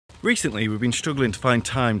Recently we've been struggling to find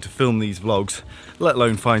time to film these vlogs, let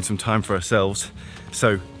alone find some time for ourselves.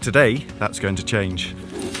 So today that's going to change.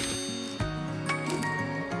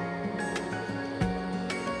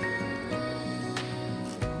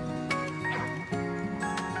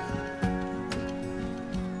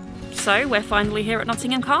 So we're finally here at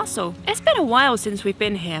Nottingham Castle. It's been a while since we've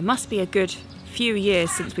been here, must be a good few years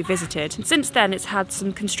since we visited. And since then it's had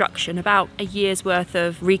some construction, about a year's worth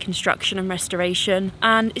of reconstruction and restoration,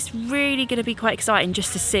 and it's really going to be quite exciting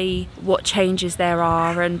just to see what changes there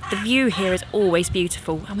are. And the view here is always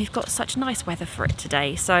beautiful, and we've got such nice weather for it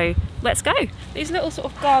today, so let's go. These little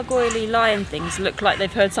sort of gargoyle-y lion things look like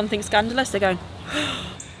they've heard something scandalous. They're going,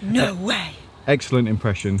 no way. Excellent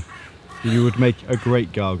impression. You would make a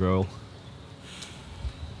great gargoyle.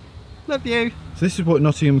 Love you. So this is what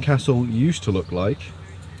Nottingham Castle used to look like,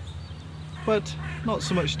 but not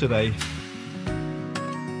so much today.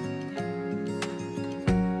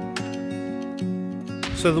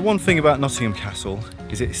 So the one thing about Nottingham Castle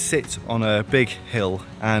is it sits on a big hill,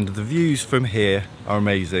 and the views from here are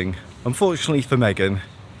amazing. Unfortunately for Megan,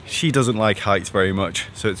 she doesn't like heights very much,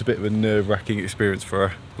 so it's a bit of a nerve-wracking experience for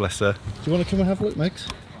her, bless her. Do you want to come and have a look,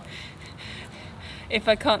 Megs? If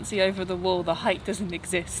I can't see over the wall, the height doesn't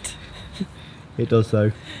exist. It does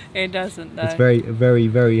though. It doesn't though. It's very, very,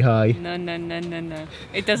 very high. No, no, no, no, no.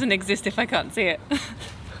 It doesn't exist if I can't see it.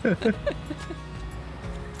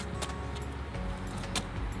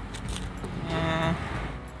 A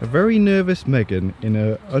very nervous Megan in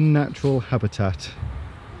an unnatural habitat.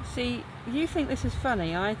 See, you think this is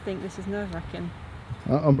funny, I think this is nerve-wracking.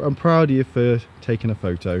 I'm proud of you for taking a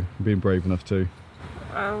photo and being brave enough to.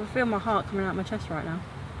 I feel my heart coming out of my chest right now.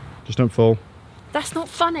 Just don't fall. That's not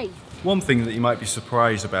funny. One thing that you might be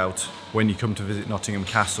surprised about when you come to visit Nottingham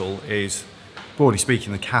Castle is, broadly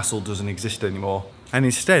speaking, the castle doesn't exist anymore. And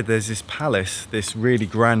instead there's this palace, this really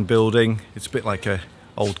grand building. It's a bit like an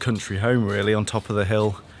old country home really, on top of the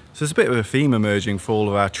hill. So there's a bit of a theme emerging for all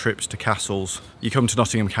of our trips to castles. You come to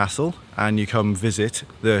Nottingham Castle and you come visit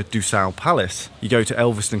the Dusau Palace. You go to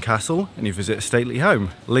Elvaston Castle and you visit a stately home.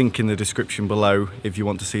 Link in the description below if you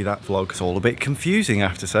want to see that vlog. It's all a bit confusing, I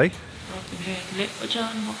have to say. And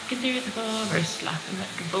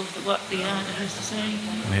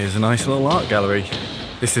here's a nice little art gallery.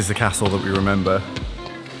 This is the castle that we remember.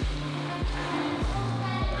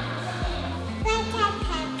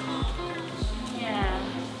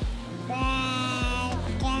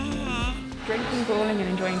 Drinking, brawling and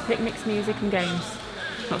enjoying picnics, music and games.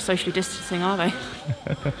 Not socially distancing, are they?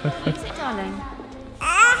 What is it, darling?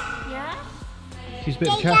 Yeah? She's a bit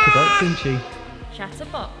of a chatterbox, isn't she?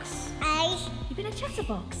 Chatterbox. You've been a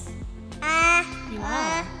chatterbox? You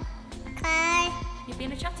are. You've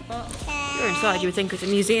been a chatterbox? You're inside, you would think it's a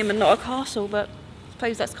museum and not a castle, but I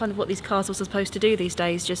suppose that's kind of what these castles are supposed to do these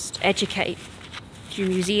days, just educate through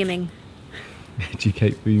museuming.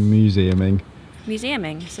 Educate through museuming.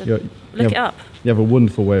 Museuming, so look it up. You have a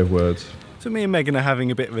wonderful way of words. So me and Megan are having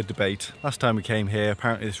a bit of a debate. Last time we came here,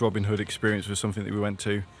 apparently this Robin Hood experience was something that we went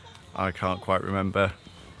to. I can't quite remember.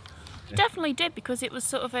 We definitely did, because it was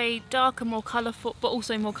sort of a darker, more colourful, but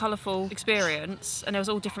also more colourful experience, and there was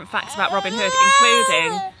all different facts about Robin Hood,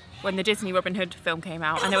 including when the Disney Robin Hood film came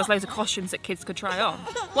out, and there was loads of costumes that kids could try on.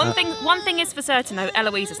 One thing is for certain though,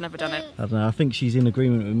 Eloise has never done it. I don't know, I think she's in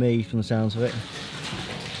agreement with me from the sounds of it.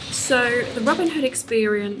 So the Robin Hood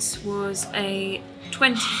experience was a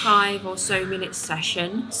 25 or so minute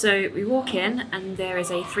session. So we walk in and there is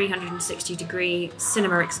a 360-degree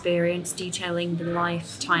cinema experience detailing the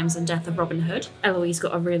life, times and death of Robin Hood. Eloise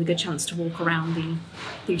got a really good chance to walk around the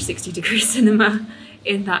 360-degree cinema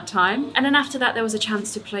in that time. And then after that there was a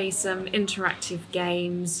chance to play some interactive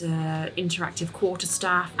games, interactive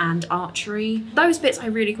quarterstaff and archery. Those bits I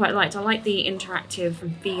really quite liked. I liked the interactive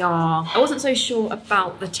VR. I wasn't so sure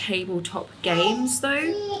about the tabletop games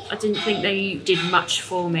though. I didn't think they did much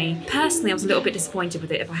for me. Personally, I was a little bit disappointed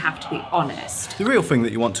with it, if I have to be honest. The real thing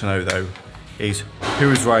that you want to know though is who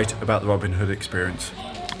was right about the Robin Hood experience.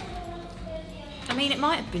 I mean, it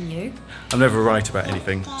might have been you. I'm never right about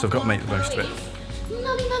anything, so I've got to make the most of it.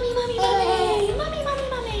 Mummy, mummy, mummy, mummy! Mummy, mummy,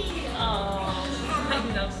 mummy! Oh, I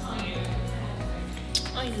love you.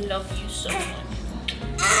 I love you so much.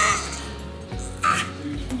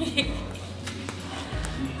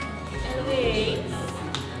 Eloise.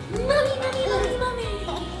 Mummy, mummy, mummy, mummy!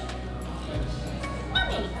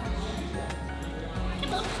 Mummy!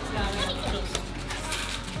 Come on. Mummy, come on.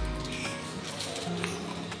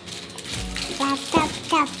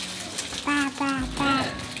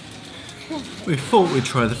 We thought we'd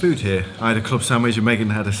try the food here. I had a club sandwich and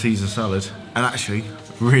Megan had a Caesar salad, and actually,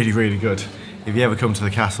 really, really good. If you ever come to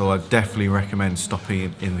the castle, I'd definitely recommend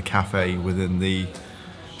stopping in the cafe within the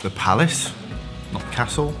palace, not the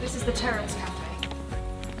castle. This is the Terrace Cafe.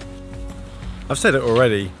 I've said it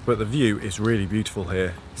already, but the view is really beautiful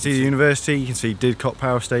here. See the university, you can see Didcot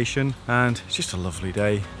Power Station, and it's just a lovely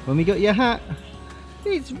day. When we got your hat,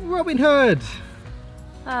 it's Robin Hood.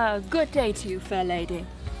 Good day to you, fair lady.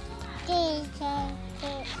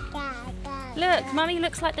 Look, Mummy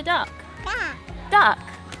looks like the duck. Duck.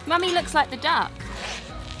 Mummy looks like the duck.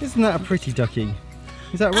 Isn't that a pretty ducky?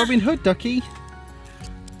 Is that Robin Hood ducky?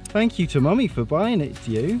 Thank you to Mummy for buying it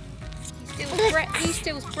to you. He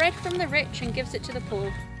steals bread from the rich and gives it to the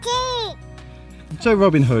poor. So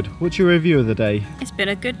Robin Hood, what's your review of the day? It's been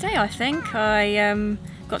a good day, I think. I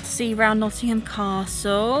got to see around Nottingham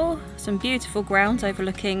Castle, some beautiful grounds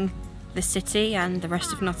overlooking the city and the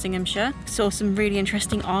rest of Nottinghamshire. Saw some really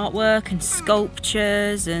interesting artwork and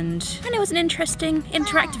sculptures, and it was an interesting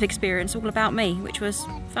interactive experience all about me, which was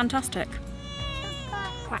fantastic.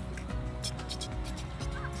 Quack.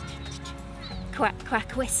 Quack,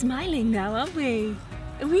 quack. We're smiling now, aren't we?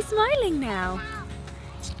 Are we smiling now?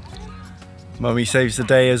 Mummy saves the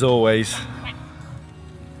day as always.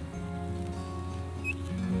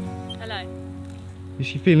 Hello. Is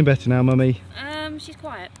she feeling better now, Mummy? She's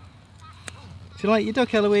quiet. Do you like your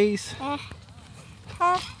duck, Eloise?